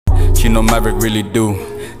what you know Maverick really do.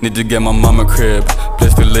 Need to get my mama crib,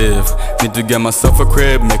 place to live. Need to get myself a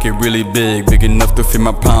crib, make it really big. Big enough to feed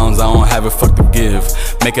my pounds, I don't have a fuck to give.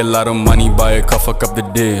 Make a lot of money, buy a car, fuck up the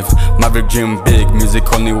div. Maverick dream big,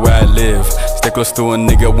 music only where I live. Stay close to a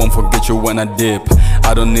nigga, won't forget you when I dip.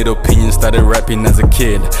 I don't need opinions, started rapping as a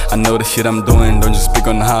kid. I know the shit I'm doing, don't just speak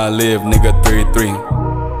on how I live. Nigga 33.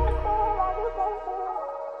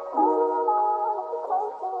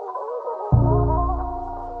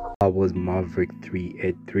 That was Maverick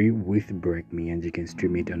 383 with Break Me, and you can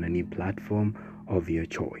stream it on any platform of your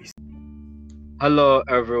choice. Hello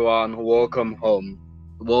everyone, welcome home.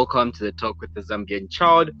 Welcome to the Talk with the Zambian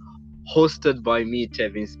Child, hosted by me,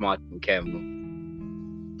 Tevin Smart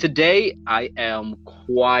Nkemo. Today I am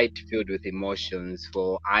quite filled with emotions,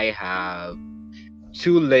 for I have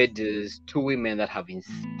two ladies, two women that have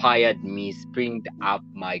inspired me, springed up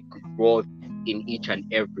my growth in each and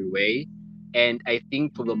every way. And I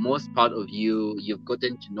think for the most part of you've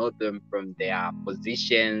gotten to know them from their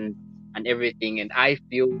positions and everything. And I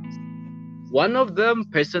feel one of them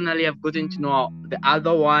personally I've gotten to know, the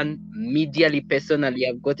other one medially personally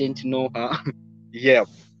I've gotten to know her. Yeah.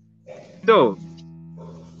 So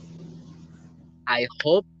I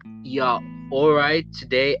hope you're all right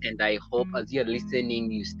today, and I hope as you're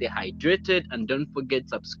listening you stay hydrated, and don't forget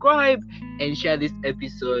subscribe and share this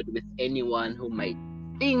episode with anyone who might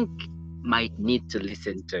need to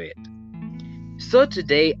listen to it. So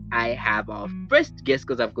today I have our first guest,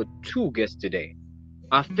 because I've got two guests today.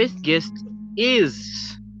 Our first guest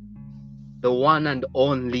is the one and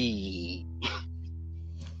only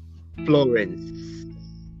Florence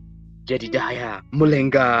Jedediah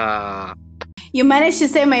Mulenga. You managed to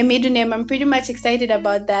say my middle name. I'm pretty much excited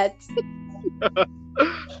about that.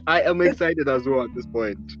 I am excited as well at this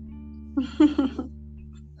point.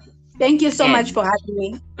 Thank you so much for having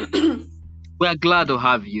me. We're glad to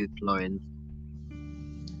have you, Florence.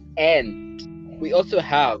 And we also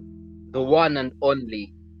have the one and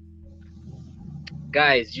only.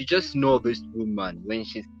 Guys, you just know this woman. When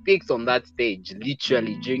she speaks on that stage,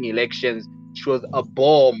 literally during elections, she was a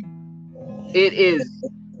bomb. It is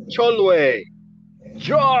Cholwe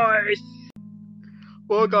Joyce.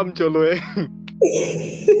 Welcome, Cholwe.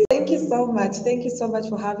 Thank you so much. Thank you so much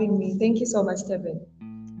for having me. Thank you so much, Tevin.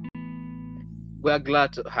 We're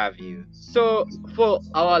glad to have you. So, for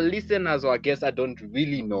our listeners or guests that don't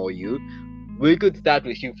really know you, we could start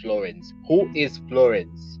with you, Florence. Who is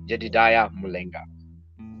Florence Jedediah Mulenga?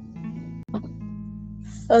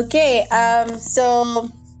 Okay, hello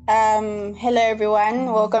everyone.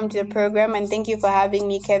 Welcome to the program, and thank you for having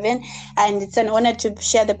me, Kevin. And it's an honor to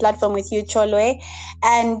share the platform with you, Cholwe.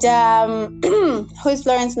 And who is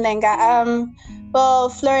Florence Mulenga? Well,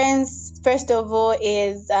 Florence, first of all,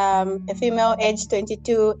 is a female, age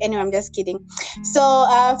 22. Anyway, I'm just kidding. So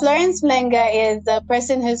Florence Mulenga is a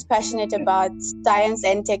person who's passionate about science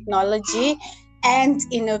and technology and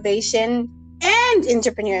innovation and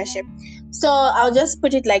entrepreneurship. So I'll just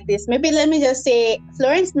put it like this. Maybe let me just say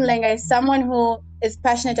Florence Mulenga is someone who is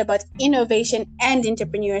passionate about innovation and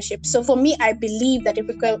entrepreneurship. So for me, I believe that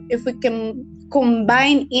if we can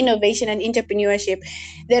combine innovation and entrepreneurship,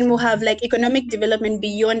 then we'll have like economic development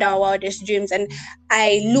beyond our wildest dreams. And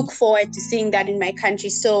I look forward to seeing that in my country.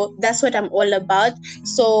 So that's what I'm all about.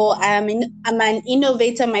 So I'm an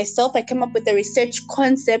innovator myself. I came up with a research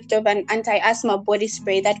concept of an anti-asthma body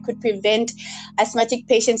spray that could prevent asthmatic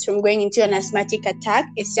patients from going into an asthmatic attack.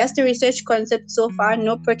 It's just a research concept so far,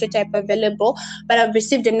 no prototype available, but I've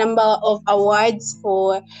received a number of awards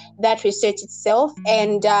for that research itself.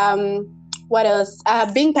 And what else?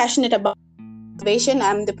 Being passionate about innovation,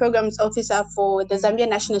 I'm the programs officer for the Zambia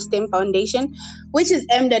National STEM Foundation, which is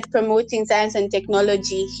aimed at promoting science and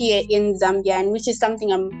technology here in Zambia, and which is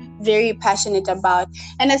something I'm very passionate about.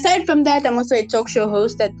 And aside from that, I'm also a talk show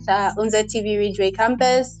host at Unza TV Ridgeway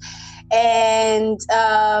Campus. And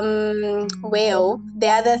well, the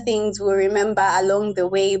other things we'll remember along the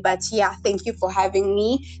way. But yeah, thank you for having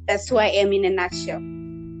me. That's who I am in a nutshell.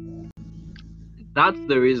 That's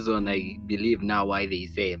the reason I believe now why they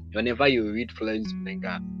say whenever you read Florence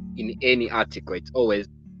Mulenga in any article, it's always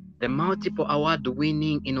the multiple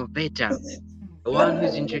award-winning innovator, the one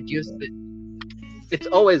who's introduced it. It's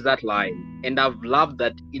always that line, and I've loved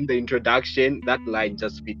that in the introduction. That line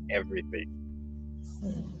just fits everything.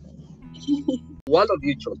 One of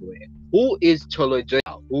you, Cholwe. Who is Cholwe Joy?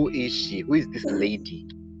 Who is she? Who is this lady?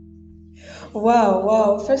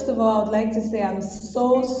 Wow. First of all, I'd like to say I'm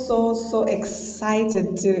so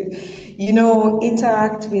excited to,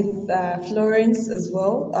 interact with Florence as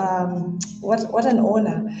well. What an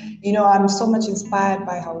honor. I'm so much inspired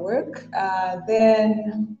by her work.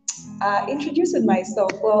 Then Introducing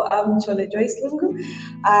myself. Well, I'm Chole Joyce Lungu.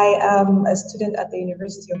 I am a student at the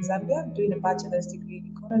University of Zambia doing a bachelor's degree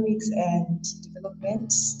in economics and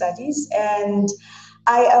development studies. And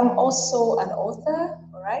I am also an author,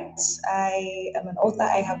 all right? I am an author.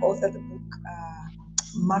 I have authored the book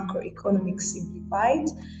Macroeconomics Simplified.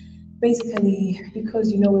 Basically,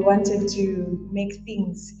 because we wanted to make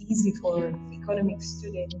things easy for economics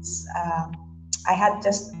students. I had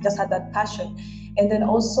just had that passion. And then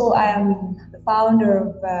also I am the founder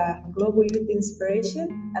of Global Youth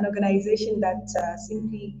Inspiration, an organization that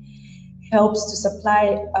simply helps to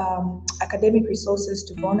supply academic resources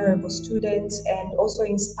to vulnerable students and also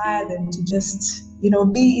inspire them to just,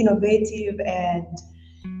 be innovative and,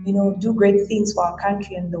 do great things for our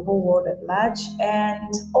country and the whole world at large.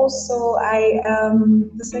 And also I am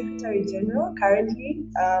the Secretary General currently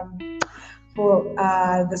for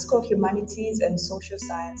the School of Humanities and Social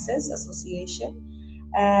Sciences Association.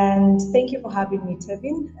 And thank you for having me,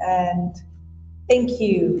 Tevin. And thank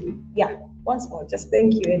you. Yeah, once more, just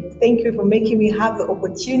thank you. And thank you for making me have the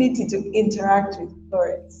opportunity to interact with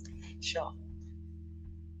Florence. Sure.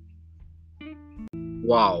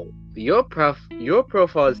 Wow, your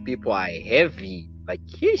profiles, people, are heavy. Like,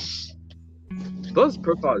 yeesh. Those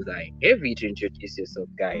profiles are heavy to introduce yourself,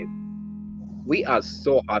 guys. We are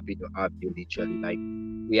so happy to have you, literally. Like,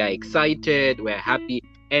 we are excited, we're happy,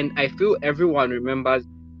 and I feel everyone remembers.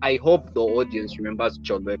 I hope the audience remembers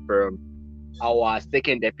Chole from our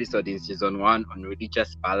second episode in season 1 on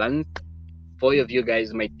religious balance. 4 of you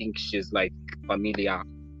guys might think she's like familiar.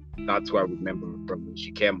 That's where I remember her from when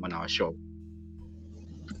she came on our show.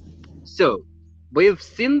 So we've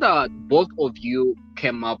seen that both of you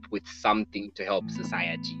came up with something to help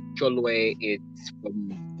society. Chole, it's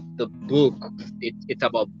from the book. It's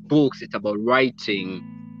about books. It's about writing.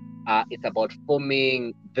 It's about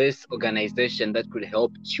forming this organization that could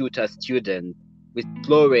help tutor students. With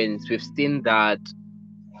Florence, we've seen that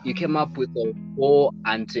you came up with a whole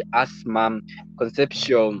anti-asthma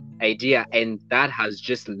conceptual idea, and that has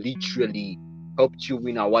just literally helped you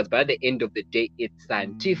win awards. But at the end of the day, it's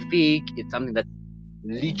scientific. It's something that's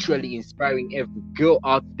literally inspiring every girl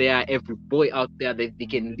out there, every boy out there, that they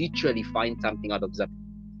can literally find something out of that.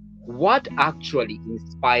 What actually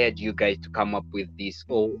inspired you guys to come up with this,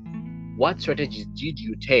 or what strategies did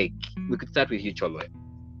you take? We could start with you, Chole.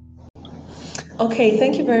 Okay,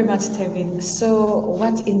 thank you very much, Tevin. So,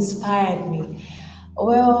 what inspired me?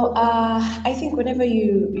 Well, I think whenever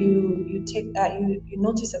you take you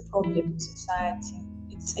notice a problem in society,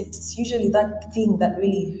 it's usually that thing that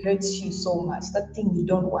really hurts you so much, that thing you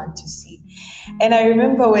don't want to see. And I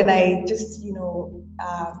remember when I just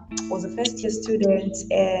was a first year student,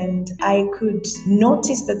 and I could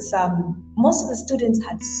notice that most of the students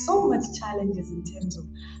had so much challenges in terms of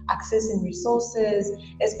accessing resources,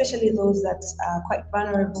 especially those that are quite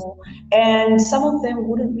vulnerable. And some of them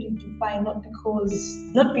wouldn't really do fine, not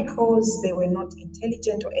because they were not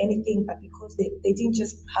intelligent or anything, but because they didn't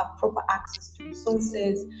just have proper access to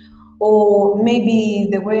resources, or maybe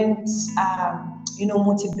they weren't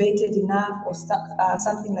motivated enough, or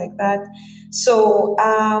something like that. So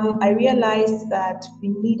I realized that we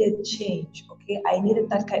needed change. Okay, I needed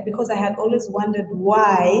that kind, because I had always wondered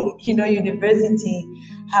why university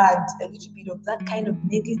had a little bit of that kind of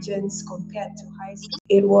negligence compared to high school.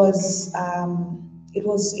 It was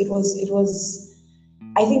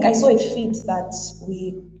I think I saw it fit that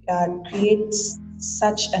we create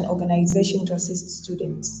such an organization to assist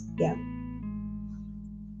students. Yeah.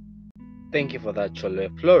 Thank you for that, Chole.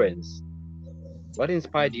 Florence, what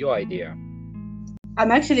inspired your idea?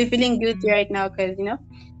 I'm actually feeling guilty right now because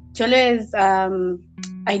Chole's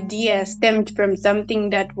idea stemmed from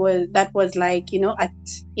something that was like it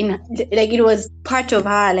was part of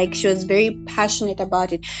her. Like, she was very passionate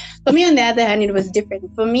about it. For me, on the other hand, it was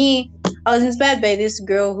different. For me, I was inspired by this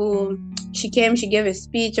girl who she gave a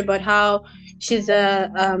speech about how she's a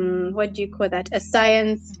what do you call that? A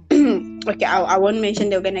science. Okay, I won't mention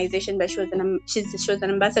the organization, but she was an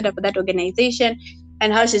ambassador for that organization,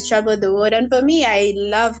 and how she's traveled the world. And for me, I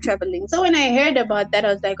love traveling. So when I heard about that,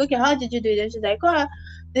 I was like, okay, how did you do it? And she's like, oh,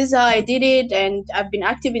 this is how I did it, and I've been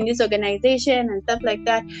active in this organization and stuff like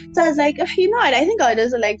that. So I was like, you know what? I think I would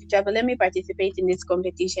also like to travel. Let me participate in this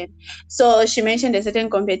competition. So she mentioned a certain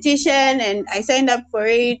competition, and I signed up for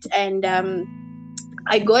it, and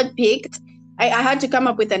I got picked. I had to come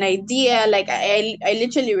up with an idea. Like, I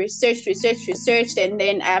literally researched, and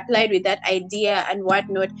then I applied with that idea and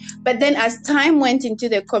whatnot. But then as time went into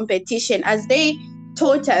the competition, as they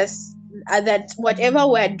taught us that whatever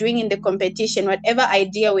we're doing in the competition, whatever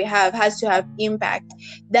idea we have has to have impact,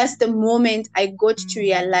 that's the moment I got to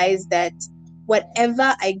realize that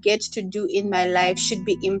whatever I get to do in my life should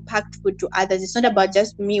be impactful to others. It's not about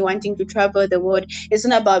just me wanting to travel the world. It's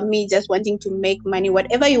not about me just wanting to make money.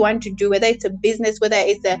 Whatever you want to do, whether it's a business, whether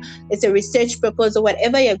it's a research proposal,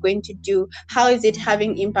 whatever you're going to do, how is it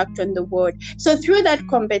having impact on the world? So through that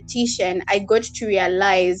competition, I got to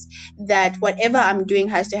realize that whatever I'm doing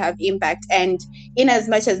has to have impact. And in as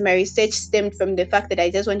much as my research stemmed from the fact that I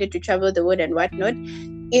just wanted to travel the world and whatnot,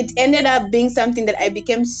 it ended up being something that I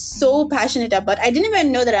became so passionate about. I didn't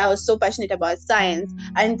even know that I was so passionate about science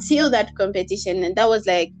until that competition. And that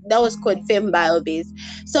was called FemBioBase.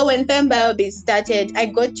 So when FemBioBase started, I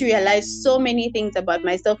got to realize so many things about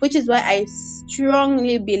myself, which is why I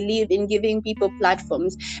strongly believe in giving people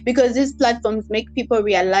platforms, because these platforms make people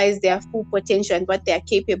realize their full potential and what they are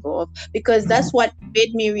capable of, because that's what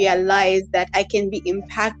made me realize that I can be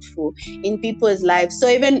impactful in people's lives. So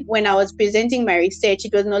even when I was presenting my research,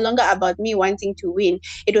 it was no longer about me wanting to win.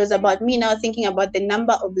 It was about me now thinking about the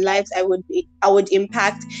number of lives I would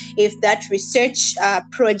impact if that research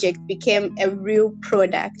project became a real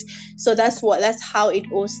product. So that's how it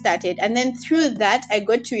all started. And then through that, I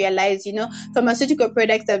got to realize, pharmaceutical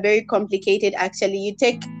products are very complicated. Actually, you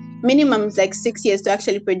take minimum like 6 years to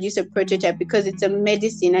actually produce a prototype, because it's a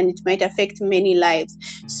medicine and it might affect many lives.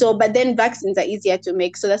 So, but then vaccines are easier to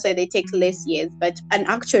make, so that's why they take less years. But an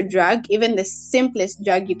actual drug, even the simplest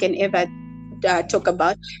drug you can ever talk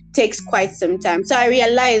about, takes quite some time. So I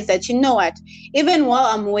realized that, even while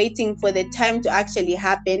I'm waiting for the time to actually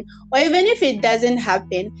happen, or even if it doesn't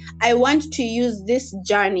happen, I want to use this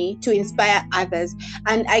journey to inspire others.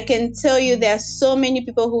 And I can tell you there are so many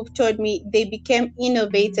people who've told me they became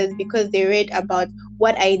innovators because they read about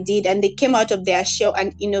what I did, and they came out of their shell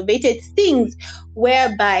and innovated things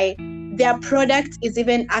whereby their product is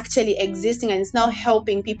even actually existing and it's now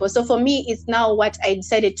helping people. So for me, it's now what I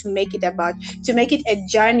decided to make it about, to make it a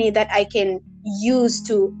journey that I can use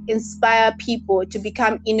to inspire people to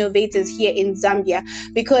become innovators here in Zambia,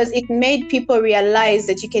 because it made people realize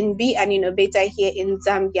that you can be an innovator here in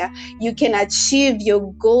Zambia. You can achieve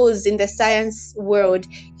your goals in the science world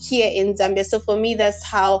here in Zambia. So for me, that's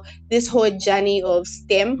how this whole journey of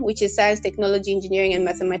STEM, which is science, technology, engineering, and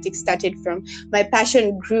mathematics, started from. My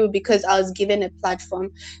passion grew because I was given a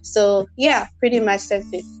platform. So yeah, pretty much that's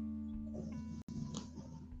it.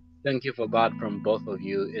 Thank you for that from both of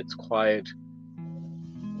you. It's quite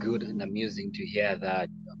good and amusing to hear that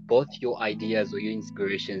both your ideas or your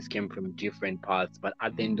inspirations came from different paths, but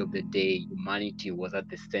at the end of the day, humanity was at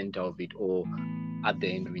the center of it all at the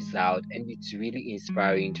end result. And it's really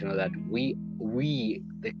inspiring to know that we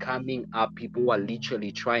the coming up people who are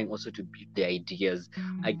literally trying also to build their ideas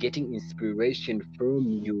are getting inspiration from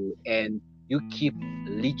you, and you keep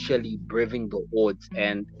literally braving the odds,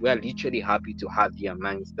 and we are literally happy to have you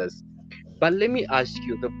amongst us. But let me ask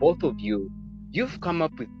you, the both of you, you've come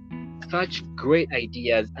up with such great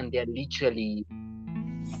ideas, and they're literally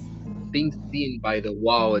being seen by the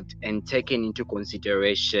world and taken into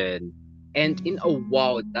consideration. And in a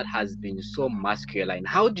world that has been so masculine,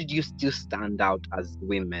 how did you still stand out as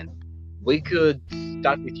women? We could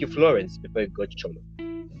start with you, Florence, before we go to Cholo.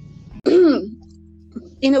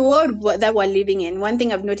 In the world that we're living in, one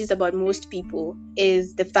thing I've noticed about most people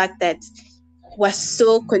is the fact that we're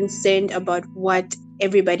so concerned about what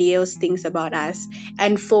everybody else thinks about us.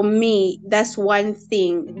 And for me, that's one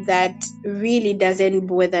thing that really doesn't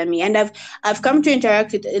bother me. And I've come to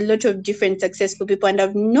interact with a lot of different successful people, and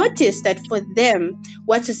I've noticed that for them,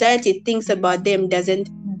 what society thinks about them doesn't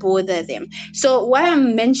bother them. So why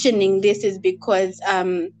I'm mentioning this is because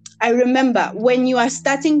I remember when you are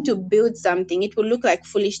starting to build something, it will look like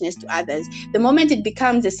foolishness to others. The moment it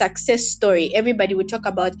becomes a success story, everybody will talk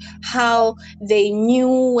about how they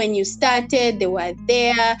knew when you started, they were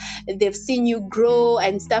there, they've seen you grow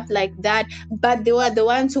and stuff like that. But they were the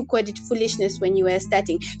ones who called it foolishness when you were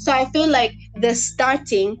starting. So I feel like the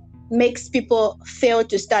starting makes people fail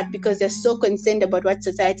to start because they're so concerned about what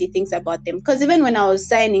society thinks about them. Because even when I was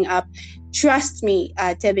signing up, trust me,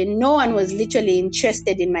 Tevin, no one was literally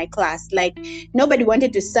interested in my class. Like, nobody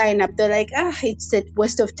wanted to sign up. They're like, it's a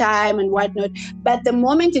waste of time and whatnot. But the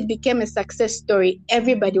moment it became a success story,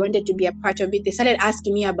 everybody wanted to be a part of it. They started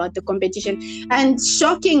asking me about the competition. And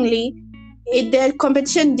shockingly, the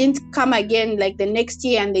competition didn't come again like the next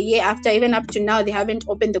year and the year after. Even up to now, they haven't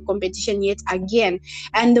opened the competition yet again.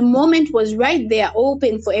 And the moment was right there,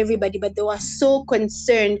 open for everybody, but they were so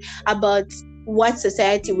concerned about what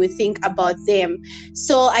society would think about them.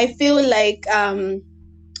 So I feel like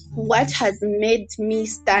what has made me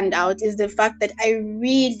stand out is the fact that I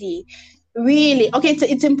really really, okay, so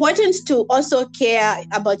it's important to also care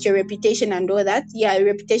about your reputation and all that. Yeah,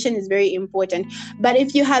 reputation is very important. But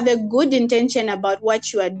if you have a good intention about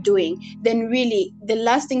what you are doing, then really the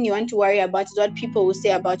last thing you want to worry about is what people will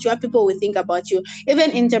say about you, what people will think about you.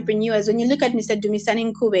 Even entrepreneurs, when you look at Mr.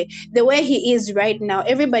 Dumisani Nkube, the way he is right now,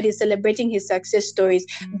 everybody's celebrating his success stories.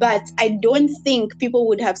 But I don't think people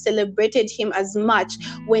would have celebrated him as much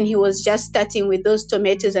when he was just starting with those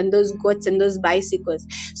tomatoes and those goats and those bicycles.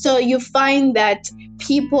 So you find that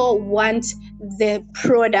people want the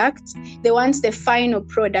product, they want the final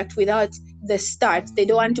product without the start. They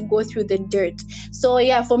don't want to go through the dirt. So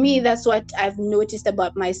yeah, for me, that's what I've noticed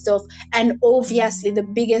about myself. And obviously the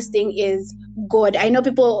biggest thing is God. I know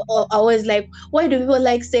people are always like, why do people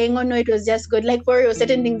like saying, oh no, it was just good? Like for real,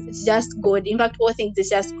 certain things it's just good. In fact, all things it's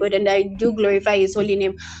just good, and I do glorify his holy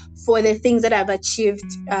name for the things that I've achieved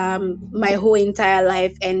my whole entire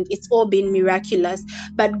life, and it's all been miraculous.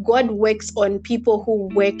 But God works on people who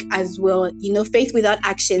work as well. You know, faith without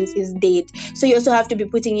actions is dead. So you also have to be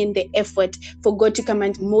putting in the effort for God to come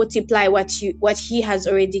and multiply what He has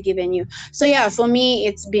already given you. So yeah, for me,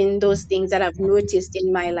 it's been those things that I've noticed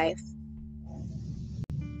in my life.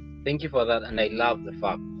 Thank you for that, and I love the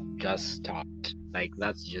fact just start. Like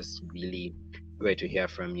that's just really great to hear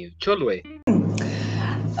from you, Cholwe.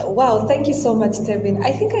 Wow, thank you so much, Tevin.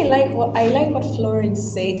 I think I like what Florence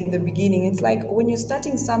said in the beginning. It's like when you're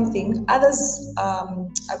starting something, others are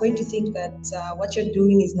going to think that what you're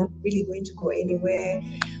doing is not really going to go anywhere,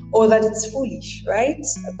 or that it's foolish, right?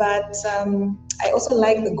 But I also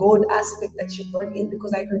like the God aspect that you brought in,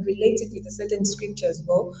 because I can relate it with a certain scripture as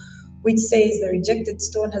well, which says the rejected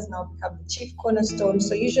stone has now become the chief cornerstone.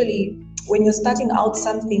 So usually when you're starting out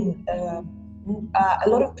something, a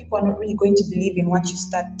lot of people are not really going to believe in what you're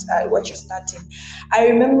starting. I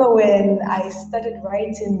remember when I started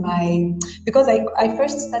writing because I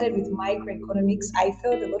first started with microeconomics, I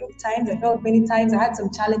felt many times, I had some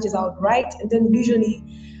challenges. I would write, and then usually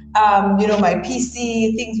my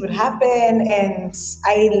PC, things would happen, and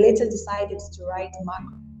I later decided to write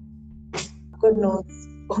macro. God knows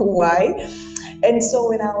why. And so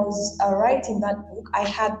when I was writing that book, I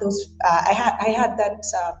had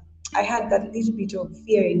that little bit of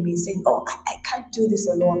fear in me, saying, oh, I can't do this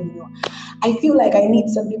alone. I feel like I need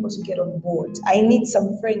some people to get on board. I need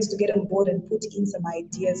some friends to get on board and put in some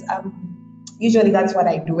ideas. Usually that's what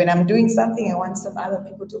I do. When I'm doing something, I want some other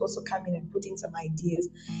people to also come in and put in some ideas,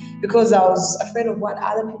 because I was afraid of what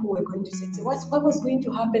other people were going to say, what was going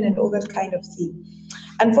to happen, and all that kind of thing.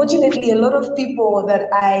 Unfortunately, a lot of people that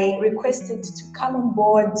I requested to come on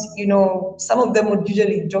board, some of them would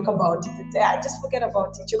usually joke about it and say, just forget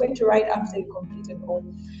about it. You're going to write after you complete it all.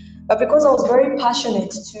 But because I was very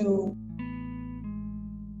passionate to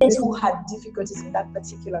who had difficulties in that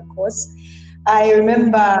particular course, I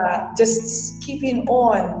remember just keeping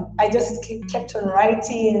on. I just kept on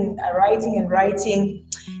writing,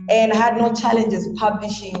 and had no challenges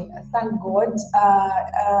publishing. Thank God.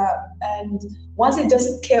 And once it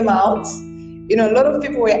just came out, a lot of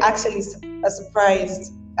people were actually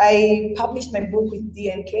surprised. I published my book with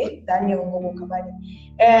DNK, Daniel Ngogo Kabani,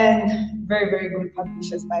 and very, very good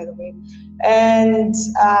publishers, by the way. And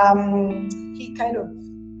he kind of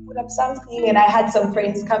put up something, and I had some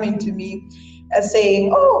friends coming to me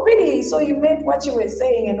saying, oh, really? So you meant what you were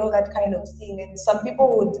saying, and all that kind of thing. And some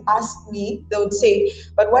people would ask me, they would say,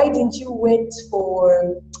 but why didn't you wait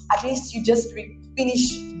for, at least you just finish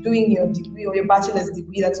doing your degree or your bachelor's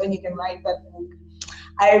degree? That's when you can write that book.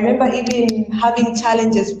 I remember even having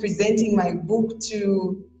challenges presenting my book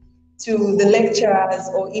to the lecturers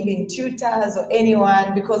or even tutors or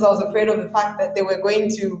anyone, because I was afraid of the fact that they were going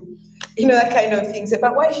to, that kind of thing. So,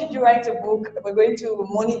 but why should you write a book? We're going to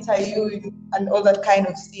monitor you and all that kind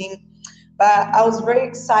of thing. But I was very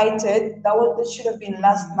excited. That should have been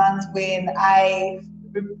last month when I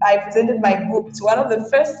presented my book to one of the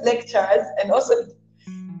first lecturers, and also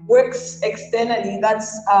works externally.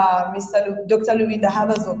 That's Dr. Luinda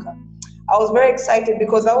Habazoka. I was very excited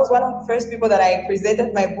because that was one of the first people that I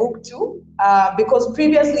presented my book to, because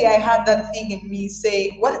previously I had that thing in me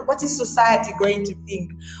saying, what is society going to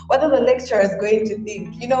think? What are the lecturers going to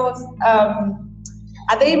think?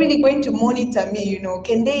 Are they really going to monitor me?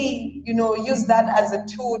 Can they, use that as a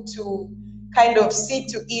tool to kind of see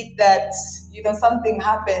to it that, something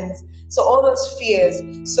happens? So all those fears.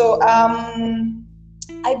 So,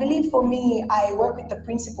 I believe for me, I work with the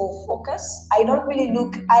principle of focus. I don't really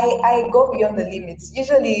I go beyond the limits.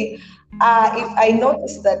 Usually, if I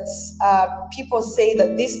notice that people say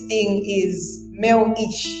that this thing is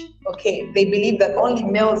male-ish, okay, they believe that only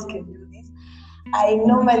males can do this, I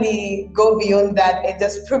normally go beyond that and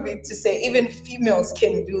just prove it to say even females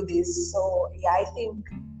can do this. So yeah, I think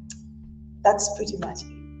that's pretty much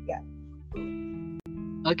it. Yeah.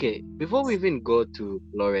 Okay, before we even go to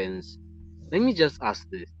Florence, let me just ask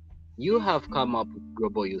this. You have come up with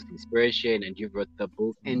Global Youth Inspiration and you wrote the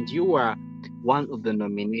book, and you were one of the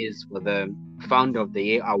nominees for the Founder of the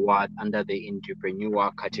Year award under the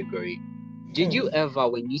entrepreneur category. Did you ever,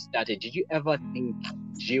 when you started, did you ever think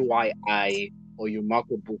GYI or your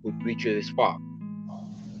Marco book would reach you this far?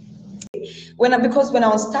 Because when I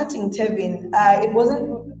was starting Tevin, it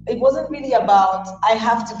wasn't really about I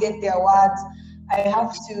have to get the awards, I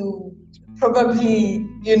have to probably,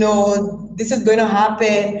 this is going to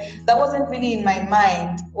happen. That wasn't really in my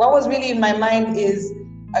mind. What was really in my mind is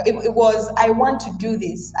it was, I want to do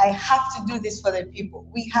this. I have to do this for the people.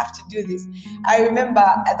 We have to do this. I remember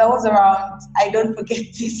that was around, I don't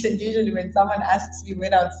forget this, and usually when someone asks me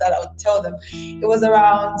when I would start, I would tell them. It was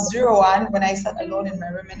around 01 when I sat alone in my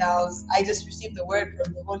room, and I just received the word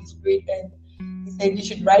from the Holy Spirit, and he said, you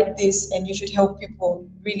should write this and you should help people,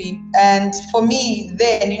 really. And for me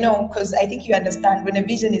then, because I think you understand, when a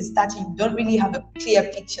vision is starting, you don't really have a clear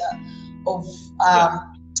picture of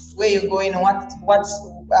where you're going and what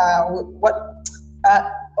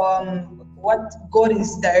God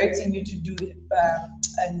is directing you to do,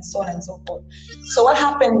 and so on and so forth. So what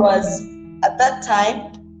happened was, at that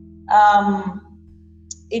time,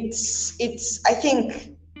 it's I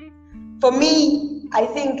think for me, I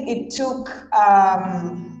think it took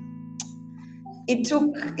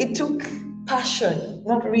passion,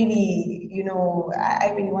 not really,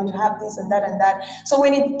 I really want to have this and that and that. So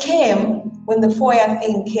when the 4-year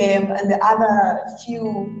thing came, and the other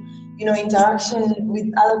few, interactions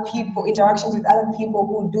with other people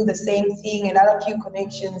who do the same thing, and other few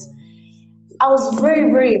connections, I was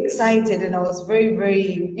very, very excited, and I was very,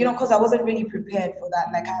 very, because I wasn't really prepared for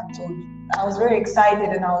that, like I have told you. I was very excited,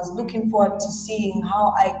 and I was looking forward to seeing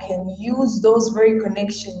how I can use those very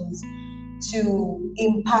connections to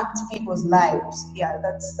impact people's lives. Yeah,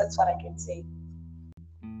 that's what I can say.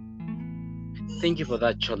 Thank you for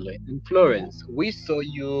that, Chole. And Florence, we saw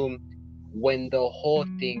you when the whole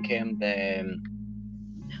thing came, the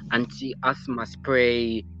anti-asthma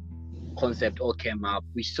spray concept all came up.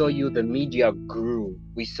 We saw you, the media grew.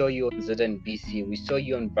 We saw you on ZNBC. We saw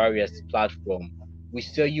you on various platforms. We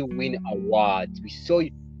saw you win awards. We saw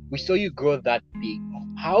you grow that big.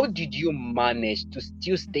 How did you manage to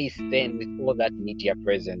still stay sane with all that media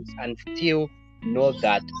presence and still know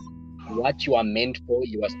that what you are meant for,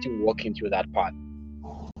 you are still walking through that path?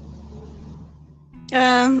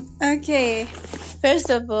 Okay. First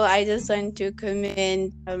of all, I just want to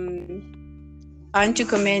commend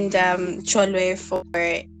Cholwe for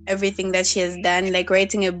everything that she has done. Like,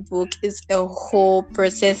 writing a book is a whole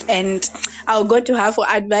process, and I'll go to her for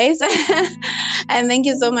advice. And thank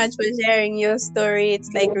you so much for sharing your story.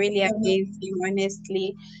 It's like really amazing,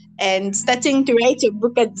 honestly. And starting to write your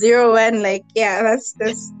book at 01, like, yeah, that's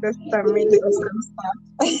some really awesome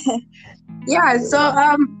stuff. Yeah, so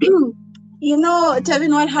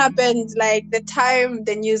Tevin, what happened, like, the time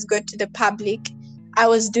the news got to the public, I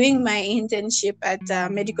was doing my internship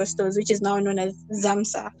at Medical Stores, which is now known as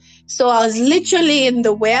ZAMSA. So I was literally in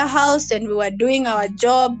the warehouse, and we were doing our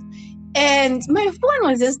job, and my phone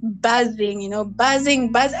was just buzzing. I'm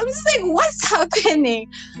just like, what's happening?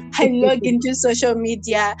 I log into social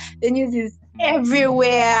media, the news is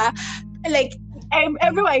everywhere. Like,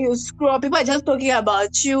 everywhere you scroll, people are just talking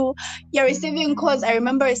about you. You're receiving calls. I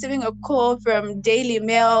remember receiving a call from Daily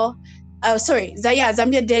Mail.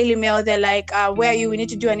 Zambia Daily Mail. They're like, where are you? We need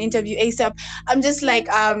to do an interview ASAP. I'm just like,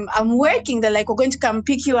 I'm working. They're like, we're going to come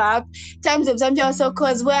pick you up. Times of Zambia also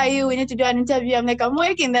calls, where are you? We need to do an interview. I'm like, I'm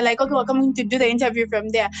working. They're like, okay, we're coming to do the interview from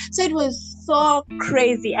there. So it was so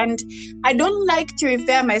crazy. And I don't like to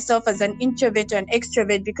refer myself as an introvert or an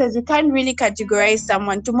extrovert, because you can't really categorize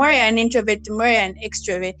someone. Tomorrow you're an introvert, tomorrow you're an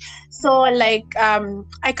extrovert. So like,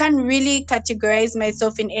 I can't really categorize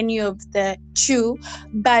myself in any of the two,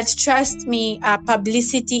 but trust me,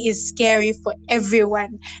 publicity is scary for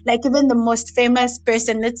everyone. Like, even the most famous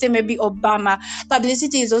person, let's say maybe Obama,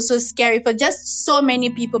 publicity is also scary for just so many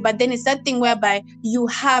people. But then it's that thing whereby you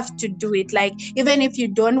have to do it. Like, even if you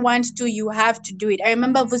don't want to, you have to do it. I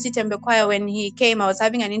remember Vusi Tembekwaya, when he came, I was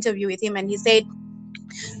having an interview with him, and he said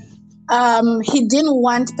he didn't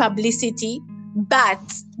want publicity, but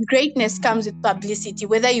greatness comes with publicity,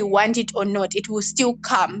 whether you want it or not, it will still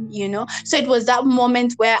come, So it was that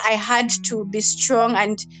moment where I had to be strong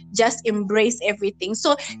and just embrace everything.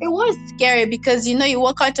 So it was scary because, you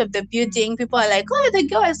walk out of the building, people are like, oh, the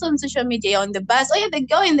girl I saw on social media on the bus, oh yeah, the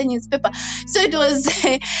girl in the newspaper. So it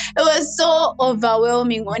was so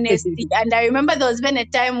overwhelming, honestly. And I remember there was been a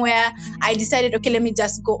time where I decided, okay, let me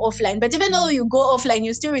just go offline. But even though you go offline,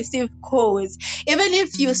 you still receive calls. Even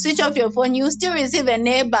if you switch off your phone, you still receive a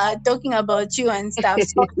neighbor talking about you and stuff.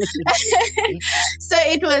 So, so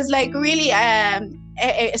it was like really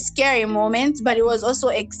a scary moment, but it was also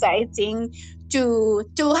exciting to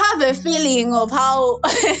have a feeling of how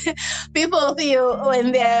people feel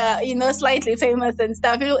when they're slightly famous and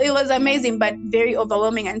stuff. It was amazing, but very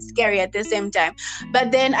overwhelming and scary at the same time.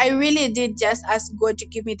 But then I really did just ask God to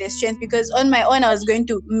give me the strength, because on my own I was going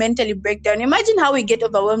to mentally break down. Imagine how we get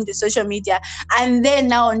overwhelmed with social media, and then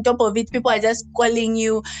now on top of it, people are just calling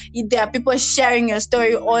you, there are people sharing your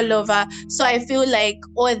story all over. So I feel like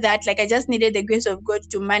all that, like I just needed the grace of God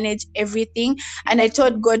to manage everything. And I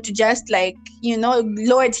told God to just like,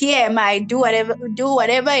 Lord, here am I, do whatever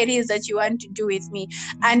it is that you want to do with me.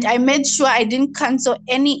 And I made sure I didn't cancel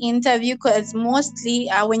any interview, because mostly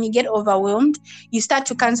when you get overwhelmed, you start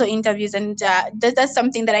to cancel interviews, and that's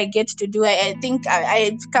something that I get to do. I think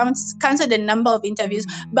I canceled a number of interviews,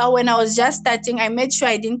 but when I was just starting, I made sure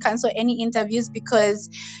I didn't cancel any interviews, because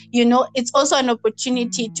it's also an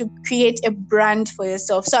opportunity to create a brand for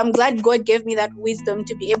yourself. So I'm glad God gave me that wisdom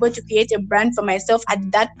to be able to create a brand for myself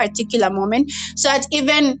at that particular moment, so that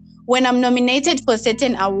even when I'm nominated for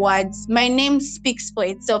certain awards, my name speaks for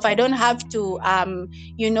itself. I don't have to,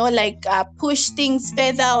 push things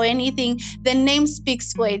further or anything. The name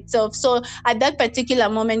speaks for itself. So at that particular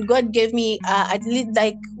moment, God gave me at least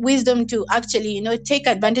like wisdom to actually, take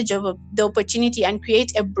advantage of the opportunity and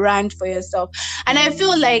create a brand for yourself. And I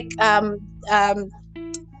feel like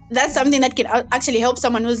that's something that can actually help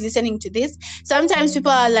someone who's listening to this. Sometimes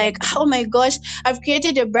people are like, oh my gosh, I've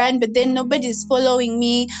created a brand, but then nobody's following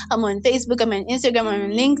me. I'm on Facebook, I'm on Instagram, I'm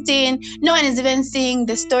on LinkedIn. No one is even seeing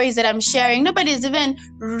the stories that I'm sharing. Nobody's even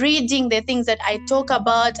reading the things that I talk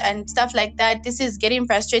about and stuff like that. This is getting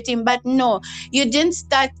frustrating. But no, you didn't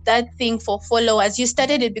start that thing for followers. You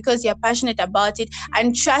started it because you're passionate about it.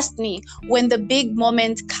 And trust me, when the big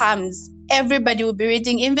moment comes, everybody will be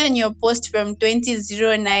reading. Even your post from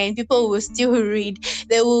 2009, people will still read.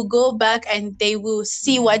 They will go back and they will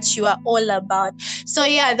see what you are all about. So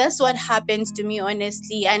yeah, that's what happened to me,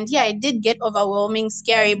 honestly. And yeah, it did get overwhelming,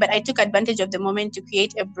 scary, but I took advantage of the moment to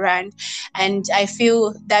create a brand. And I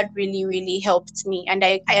feel that really, really helped me. And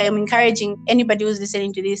I am encouraging anybody who's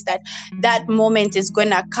listening to this that moment is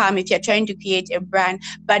gonna come if you're trying to create a brand.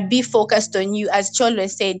 But be focused on you. As Cholo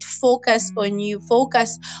said, focus on you,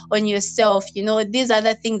 focus on yourself. These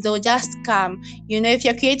other things, they'll just come. If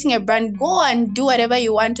you're creating a brand, go and do whatever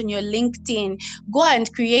you want on your LinkedIn. Go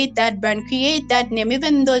and create that brand, create that name.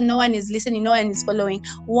 Even though no one is listening, no one is following,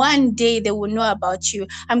 one day they will know about you.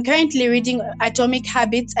 I'm currently reading Atomic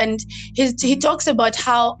Habits, and he talks about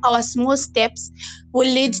how our small steps will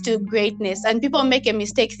lead to greatness. And people make a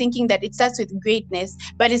mistake thinking that it starts with greatness,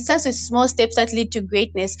 but it starts with small steps that lead to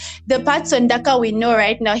greatness. The Patson Daka we know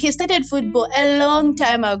right now, he started football a long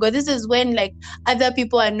time ago. This is when like other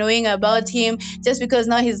people are knowing about him, just because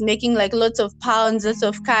now he's making like lots of pounds, lots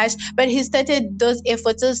of cash, but he started those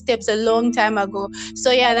efforts, those steps a long time ago.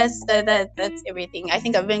 So yeah, that's everything. I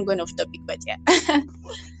think I've been going off topic, but yeah.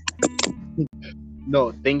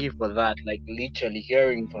 No, thank you for that. Like literally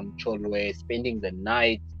hearing from Cholwe, spending the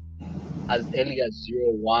night as early as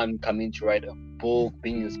 01, coming to write a book,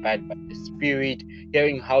 being inspired by the spirit,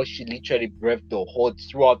 hearing how she literally braved the whole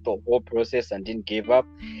throughout the whole process and didn't give up,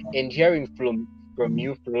 and hearing from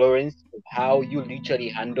you, Florence, of how you literally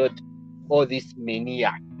handled all this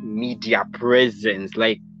media presence,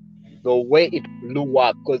 like the way it blew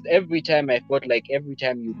up. Because every time I felt like every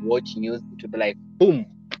time you watch news, it would be like boom,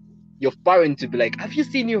 your parents to be like, have you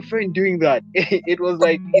seen your friend doing that? It was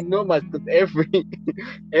like enormous, because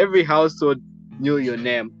every household knew your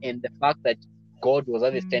name. And the fact that God was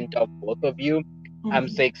at the center of both of you, I'm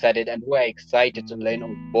so excited, and we're excited to learn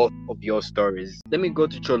on both of your stories. Let me go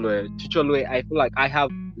to Cholwe. I feel like I have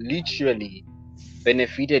literally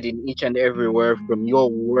benefited in each and everywhere from your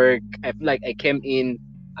work. I feel like I came in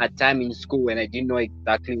a time in school when I didn't know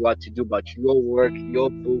exactly what to do, but your work, your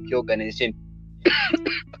book, your organization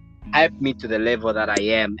hyped me to the level that I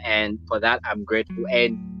am, and for that I'm grateful.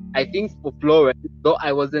 And I think for Florence, though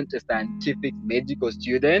I wasn't a scientific medical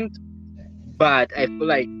student, but I feel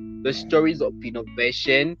like the stories of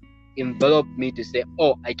innovation enveloped me to say,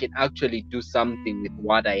 oh, I can actually do something with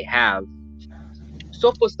what I have.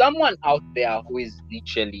 So for someone out there who is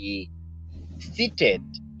literally seated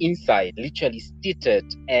inside, literally seated,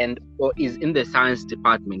 and or is in the science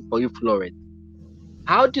department, for you, Florence,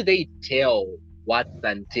 how do they tell what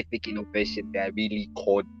scientific innovation they're really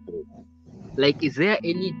called for? Like, is there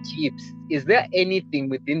any tips? Is there anything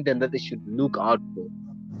within them that they should look out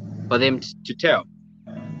for them to tell?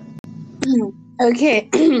 Okay,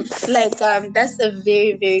 like that's a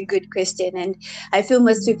very very good question, and I feel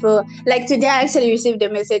most people like today. I actually received a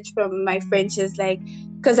message from my friend. She's like,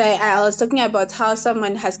 because I was talking about how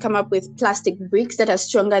someone has come up with plastic bricks that are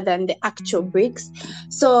stronger than the actual bricks.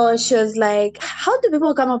 So she was like, how do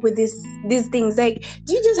people come up with these things? Like,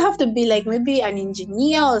 do you just have to be like maybe an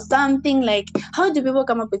engineer or something? Like, how do people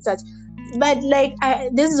come up with such? But like,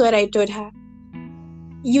 this is what I told her.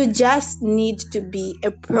 You just need to be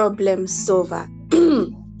a problem solver.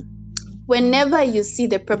 Whenever you see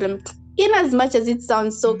the problem, in as much as it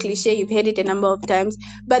sounds so cliche, you've heard it a number of times,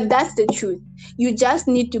 but that's the truth. You just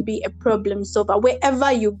need to be a problem solver.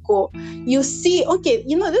 Wherever you go, you see, okay,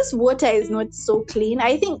 this water is not so clean.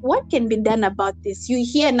 I think what can be done about this? You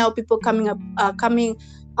hear now people coming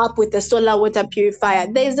up with a solar water purifier.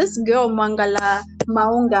 There's this girl, Mwangala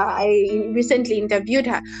Maunga. I recently interviewed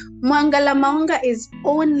her. Mwangala Maunga is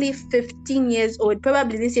only 15 years old.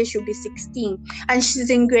 Probably this year she'll be 16. And she's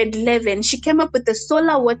in grade 11. She came up with a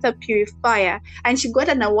solar water purifier. And she got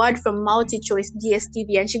an award from MultiChoice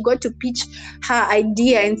DSTV. And she got to pitch her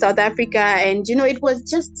idea in South Africa. And,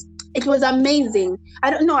 it was amazing.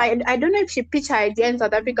 I don't know. I don't know if she pitched her idea in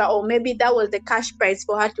South Africa or maybe that was the cash prize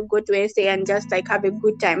for her to go to SA and just like have a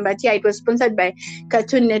good time. But yeah, it was sponsored by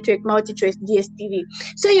Cartoon Network, MultiChoice, DSTV.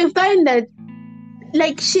 So you find that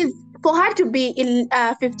like for her to be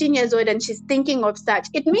 15 years old and she's thinking of such,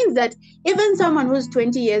 it means that even someone who's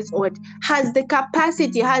 20 years old has the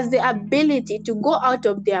capacity, has the ability to go out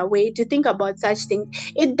of their way to think about such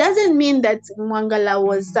things. It doesn't mean that Mwangala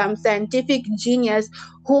was some scientific genius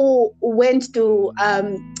who went to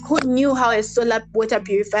who knew how a solar water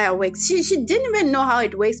purifier works. She didn't even know how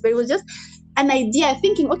it works, but it was just an idea,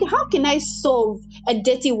 thinking, okay, how can I solve a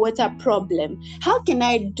dirty water problem? How can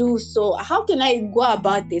I do so? How can I go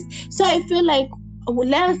about this? So I feel like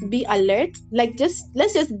let us be alert. Like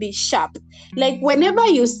let's just be sharp. Like whenever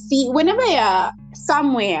you're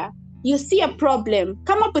somewhere, you see a problem,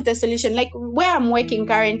 come up with a solution. Like where I'm working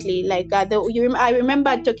currently, like I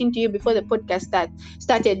remember talking to you before the podcast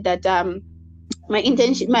started that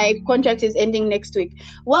my contract is ending next week.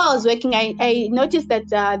 While I was working, I noticed that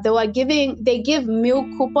they give meal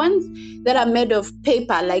coupons that are made of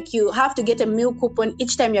paper. Like you have to get a meal coupon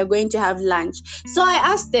each time you're going to have lunch. So I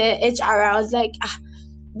asked the HR, I was like,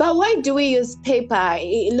 but why do we use paper?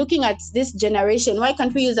 Looking at this generation, why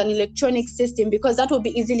can't we use an electronic system? Because that will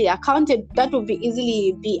be easily accounted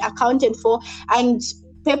for, and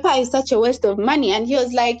paper is such a waste of money. And he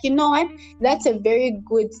was like, you know what, that's a very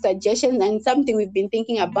good suggestion and something we've been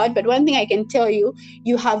thinking about. But one thing I can tell you,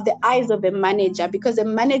 you have the eyes of a manager, because a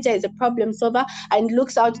manager is a problem solver and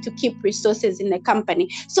looks out to keep resources in the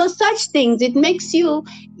company. So such things, it makes you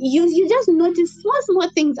just notice small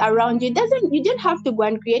things around you. You don't have to go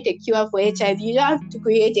and create a cure for HIV. You don't have to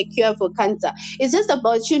create a cure for cancer. It's just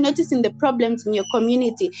about you noticing the problems in your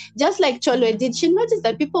community. Just like Cholwe did, she noticed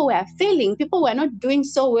that people were failing, people were not doing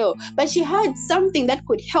so well, but she had something that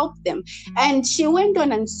could help them, and she went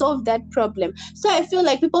on and solved that problem. So I feel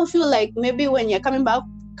like people feel like maybe when you're coming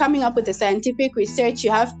up with a scientific research,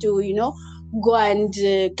 you have to go and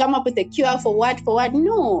come up with a cure for what.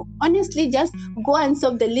 No, honestly, just go and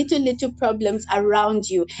solve the little problems around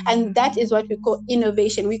you, and that is what we call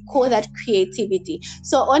innovation. We call that creativity.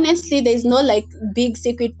 So honestly, there's no like big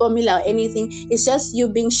secret formula or anything. It's just you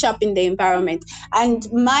being sharp in the environment.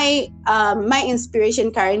 And my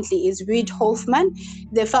inspiration currently is Reid Hoffman,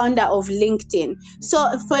 the founder of LinkedIn.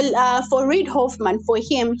 So for Reid Hoffman, for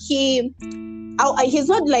him, he's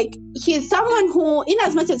not like, he's someone who, in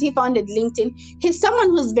as much as he founded LinkedIn, he's someone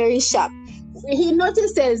who's very sharp. He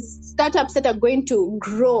notices startups that are going to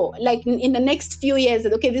grow, like in the next few years,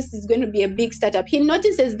 that, okay, this is going to be a big startup. He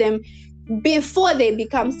notices them before they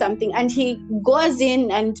become something, and he goes in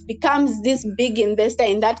and becomes this big investor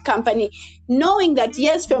in that company, knowing that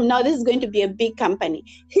years from now this is going to be a big company.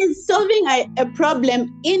 He's solving a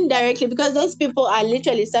problem indirectly, because those people are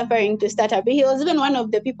literally suffering to start up. He was even one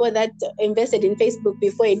of the people that invested in Facebook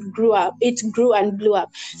before it grew and blew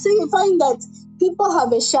up. So you find that people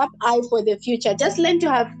have a sharp eye for the future. Just learn to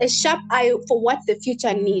have a sharp eye for what the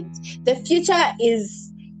future needs. The future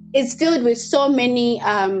is filled with so many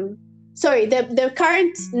the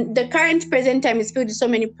current present time is filled with so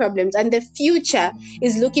many problems, and the future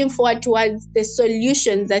is looking forward towards the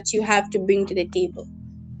solutions that you have to bring to the table.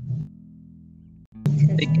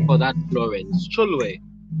 Thank you for that, Florence. Cholwe,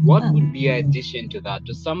 what would be your addition to that,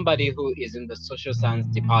 to somebody who is in the social science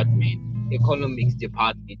department, economics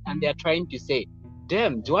department, and they're trying to say,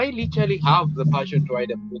 damn, do I literally have the passion to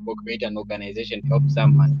write a book or create an organization to help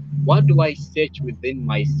someone? What do I search within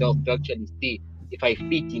myself to actually see if I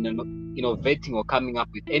fit in innovating or coming up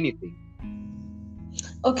with anything?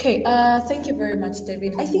 Okay, thank you very much,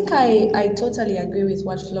 David. I think I totally agree with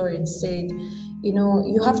what Florence said.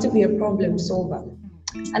 You have to be a problem solver.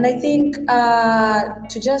 And I think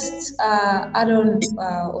to just add on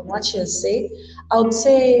what she has said, I would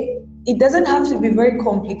say it doesn't have to be very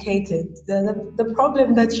complicated. The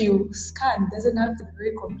problem that you scan doesn't have to be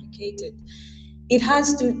very complicated.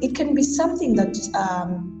 It can be something that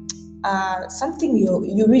something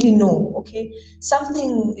you really know, okay?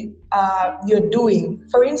 Something you're doing.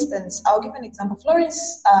 For instance, I'll give an example.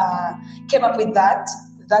 Florence came up with that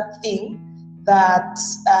thing that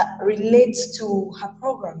relates to her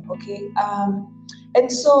program, okay? And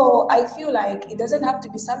so I feel like it doesn't have to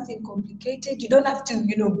be something complicated. You don't have to,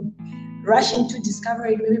 rush into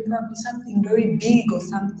discovering maybe probably something very big or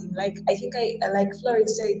something. Like I think like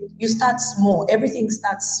Florence said, you start small. Everything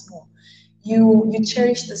starts small. You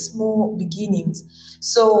cherish the small beginnings.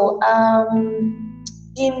 So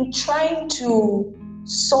in trying to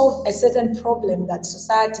solve a certain problem that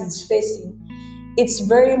society is facing, it's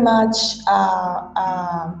very much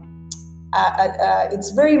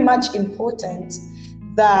important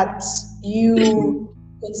that you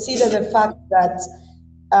consider the fact that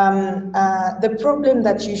the problem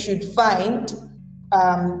that you should find,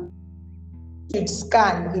 should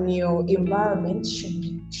scan in your environment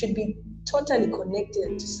should be totally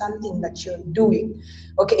connected to something that you're doing.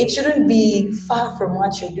 Okay, it shouldn't be far from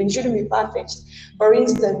what you're doing. It shouldn't be far-fetched. For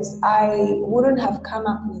instance, I wouldn't have come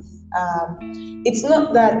up with. It's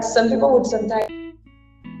not that some people would sometimes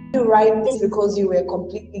write this because you were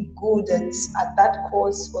completely good at that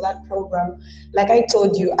course or that program. Like I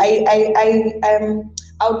told you,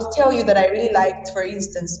 I would tell you that I really liked, for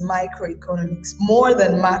instance, microeconomics more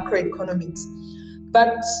than macroeconomics.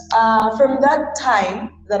 But from that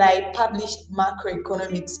time that I published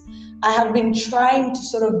macroeconomics, I have been trying to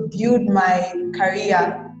sort of build my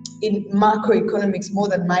career in macroeconomics more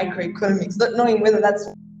than microeconomics, not knowing whether that's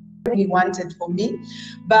what I really wanted for me.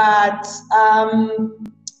 But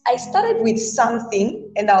I started with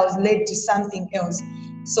something and I was led to something else.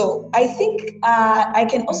 So I think I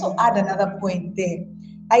can also add another point there.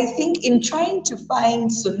 I think in trying to find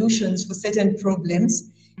solutions for certain problems,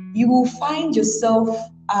 you will find yourself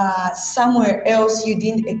somewhere else you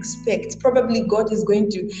didn't expect. Probably God is going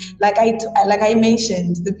to, like I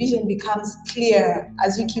mentioned, the vision becomes clear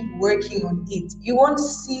as you keep working on it. You won't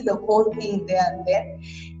see the whole thing there and then.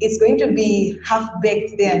 It's going to be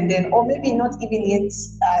half-baked there and then, or maybe not even yet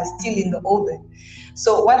still in the oven.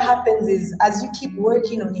 So what happens is, as you keep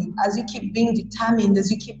working on it, as you keep being determined, as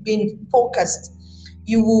you keep being focused,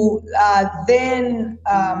 you will then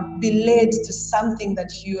be led to something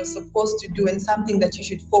that you are supposed to do and something that you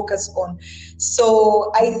should focus on.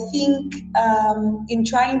 So I think in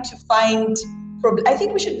trying to find problems, I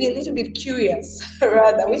think we should be a little bit curious,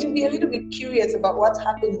 rather. We should be a little bit curious about what's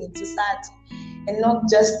happening in society and not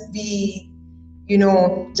just be,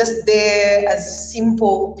 just there as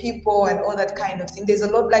simple people and all that kind of thing. There's a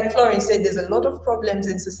lot, like Florence said, there's a lot of problems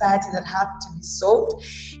in society that have to be solved,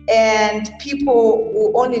 and people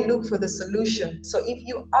will only look for the solution. So if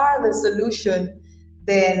you are the solution,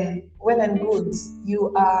 then well and good,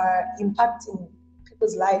 you are impacting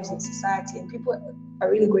people's lives in society, and people are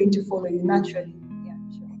really going to follow you naturally. Yeah,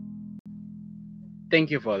 sure. Thank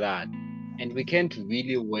you for that. And we can't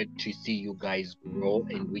really wait to see you guys grow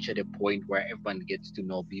and reach at a point where everyone gets to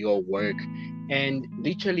know your work. And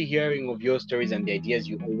literally hearing of your stories and the ideas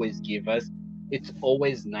you always give us, it's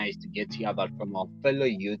always nice to get to hear that from our fellow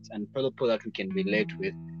youths and fellow people that we can relate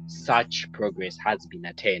with. Such progress has been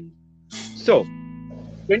attained. So,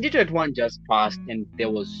 2021 just passed and there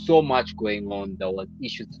was so much going on. There were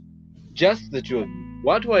issues. Just the two of you.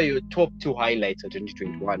 What were your top 2 highlights of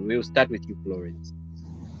 2021? We'll start with you, Florence.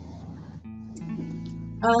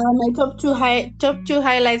 My top two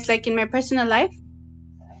highlights, like in my personal life.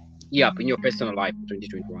 Yeah, in your personal life,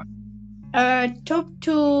 2021. Top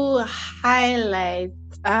 2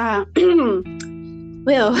 highlights.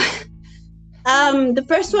 Well, the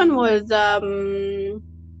first one was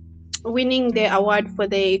winning the award for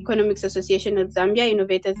the Economics Association of Zambia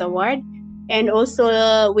Innovators Award, and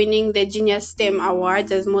also winning the Genius STEM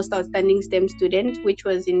Awards as most outstanding STEM student, which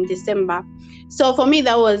was in December. So for me,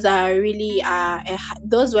 that was really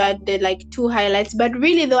those were the like two highlights, but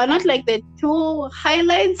really they were not like the two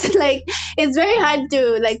highlights. Like it's very hard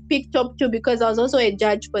to like pick top two because I was also a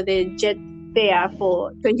judge for the JET fair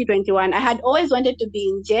for 2021. I had always wanted to be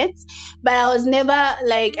in JETS, but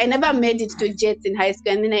I never made it to JETS in high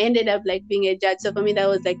school, and then I ended up like being a judge. So for me, that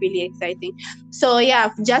was like really exciting. So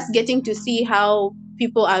yeah, just getting to see how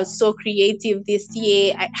people are so creative this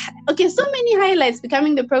year. So many highlights: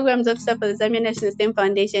 becoming the programs officer for the Zambia National STEM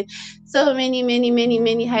Foundation. So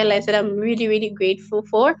many highlights that I'm really, really grateful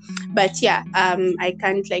for. But yeah, I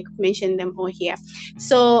can't like mention them all here.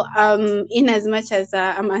 So in as much as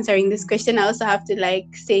I'm answering this question, I also have to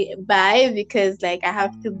like say bye because like I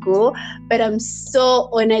have to go. But I'm so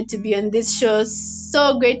honored to be on this show.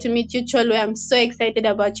 So great to meet you, Cholwe. I'm so excited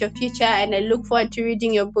about your future, and I look forward to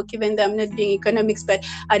reading your book, even though I'm not doing economics, but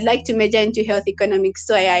I'd like to major into health economics.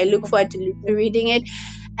 So I look forward to reading it.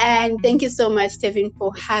 And thank you so much, Tevin,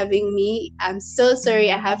 for having me. I'm so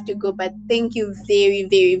sorry I have to go, but thank you very,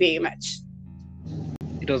 very, very much.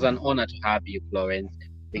 It was an honor to have you, Florence.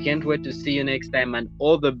 We can't wait to see you next time, and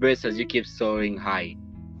all the best as you keep soaring high.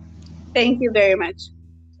 Thank you very much.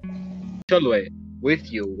 Cholwe, with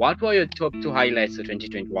you, what were your top two highlights for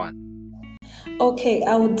 2021? Okay,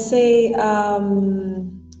 I would say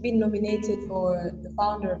being nominated for the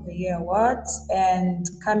Founder of the Year Awards and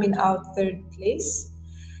coming out third place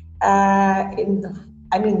in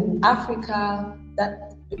Africa.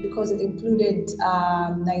 That because it included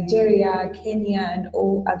Nigeria, Kenya, and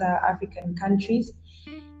all other African countries.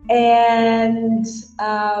 And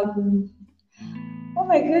oh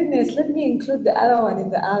my goodness, let me include the other one in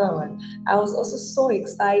the other one. I was also so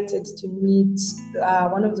excited to meet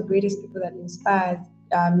one of the greatest people that inspired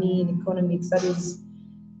me in economics, that is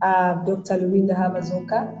Dr. Lurinda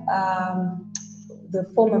Havazoka, the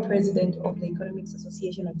former president of the Economics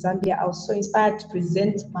Association of Zambia. I was so inspired to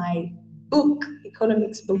present my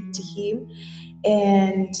economics book to him,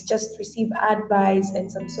 and just receive advice and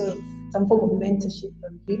some form of mentorship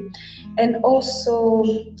from him. And also,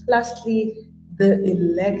 lastly, the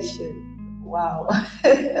election. Wow.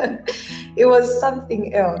 It was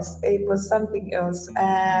something else.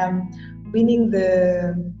 Winning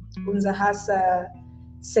the UNZAHASA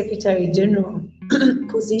Secretary General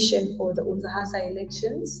position for the UNZAHASA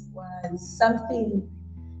elections was something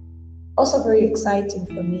also very exciting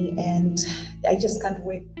for me, and I just can't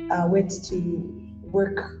wait to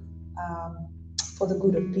work for the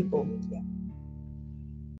good of people. Yeah.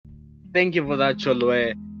 Thank you for that,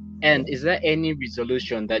 Cholwe. And is there any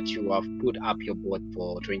resolution that you have put up your board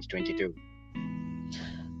for 2022?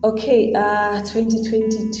 Okay,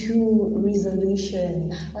 2022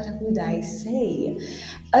 resolution. What would I say?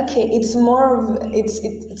 Okay, it's more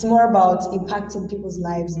about impacting people's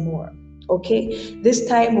lives more. Okay, this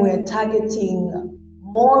time we're targeting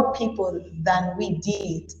more people than we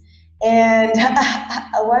did. And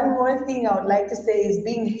one more thing I would like to say is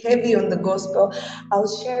being heavy on the gospel. I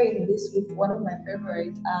was sharing this with one of my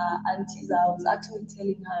favorite aunties. I was actually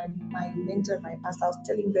telling her, my mentor, my pastor, I was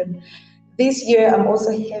telling them, this year I'm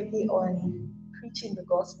also heavy on preaching the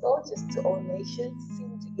gospel just to all nations,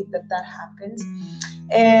 seeing to it that happens,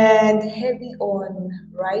 and heavy on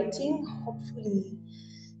writing. Hopefully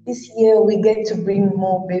this year we get to bring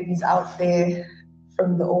more babies out there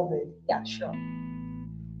from the orbit. Yeah, sure.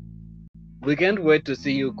 We can't wait to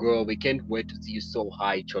see you grow. We can't wait to see you so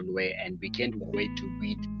high, Cholwe, and we can't wait to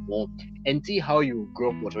read more and see how you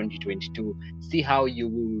grow for 2022. See how you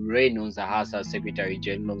will reign on UNZAHASA Secretary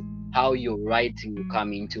General, how your writing will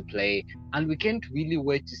come into play, and we can't really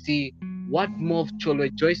wait to see what more of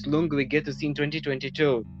Cholwe Joyce Lungu we get to see in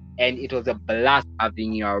 2022. And it was a blast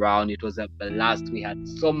having you around. It was a blast. We had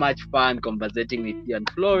so much fun conversating with you and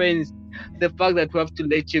Florence. The fact that we have to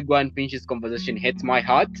let you go and finish this conversation hurts my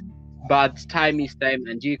heart. But time is time,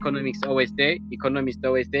 and economists always say,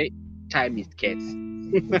 time is scarce.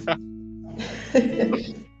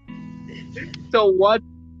 So what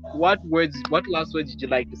last words did you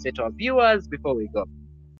like to say to our viewers before we go?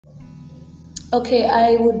 Okay,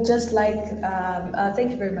 I would just like, thank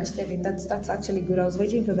you very much, Tevin. That's actually good. I was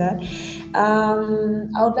waiting for that.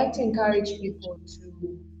 I would like to encourage people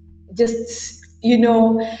to just,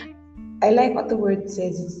 I like what the word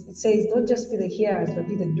says. It says, don't just be the hearers, but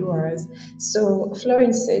be the doers. So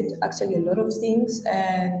Florence said actually a lot of things,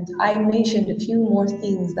 and I mentioned a few more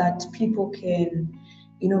things that people can,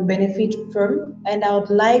 benefit from. And I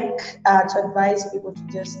would like to advise people to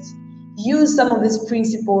just use some of these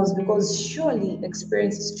principles, because surely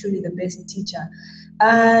experience is truly the best teacher.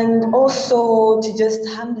 And also to just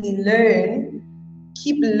humbly learn,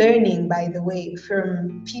 keep learning, by the way,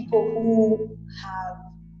 from people who have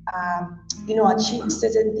achieved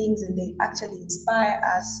certain things and they actually inspire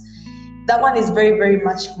us. That one is very, very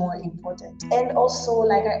much more important. And also,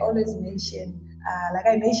 like I always mention, like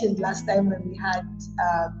I mentioned last time when we had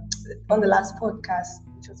on the last podcast,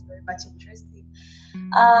 which was very much interesting,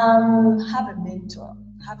 have a mentor.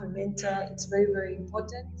 Have a mentor. It's very, very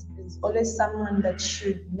important. There's always someone that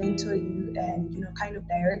should mentor you and kind of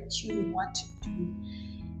direct you in what to do.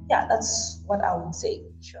 Yeah, that's what I would say.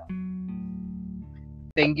 Sure.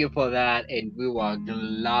 Thank you for that, and we were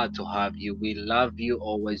glad to have you. We love you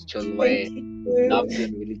always, Cholwe. Love you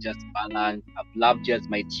and religious balance. I've loved you as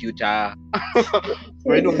my tutor.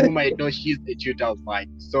 For anyone who might know, she's the tutor of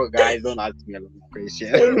mine. So, guys, don't ask me a lot of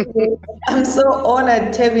questions. I'm so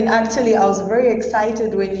honored, Tevin. Actually, I was very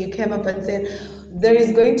excited when you came up and said there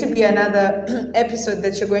is going to be another episode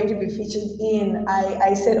that you're going to be featured in.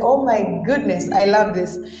 I said, oh my goodness, I love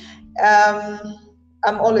this.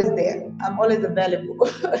 I'm always there. I'm always available.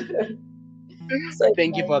 So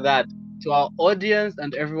thank you for that. To our audience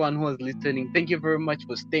and everyone who is listening, thank you very much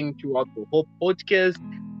for staying throughout the whole podcast.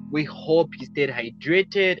 We hope you stayed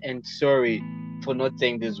hydrated, and sorry for not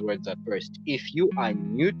saying these words at first. If you are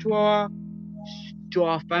new to our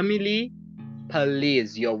family,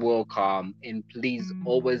 please, you're welcome, and please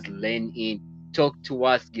always learn in. Talk to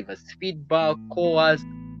us, give us feedback, call us.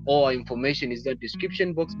 All our information is in the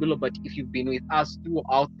description box below. But if you've been with us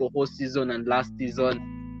throughout the whole season and last season,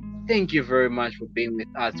 thank you very much for being with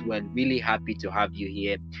us. We're really happy to have you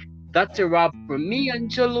here. That's a wrap from me and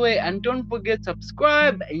Cholwe. And don't forget,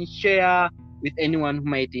 subscribe and share with anyone who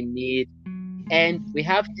might in need. And we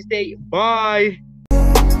have to say bye.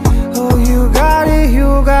 Oh, you got it,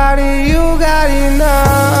 you got it.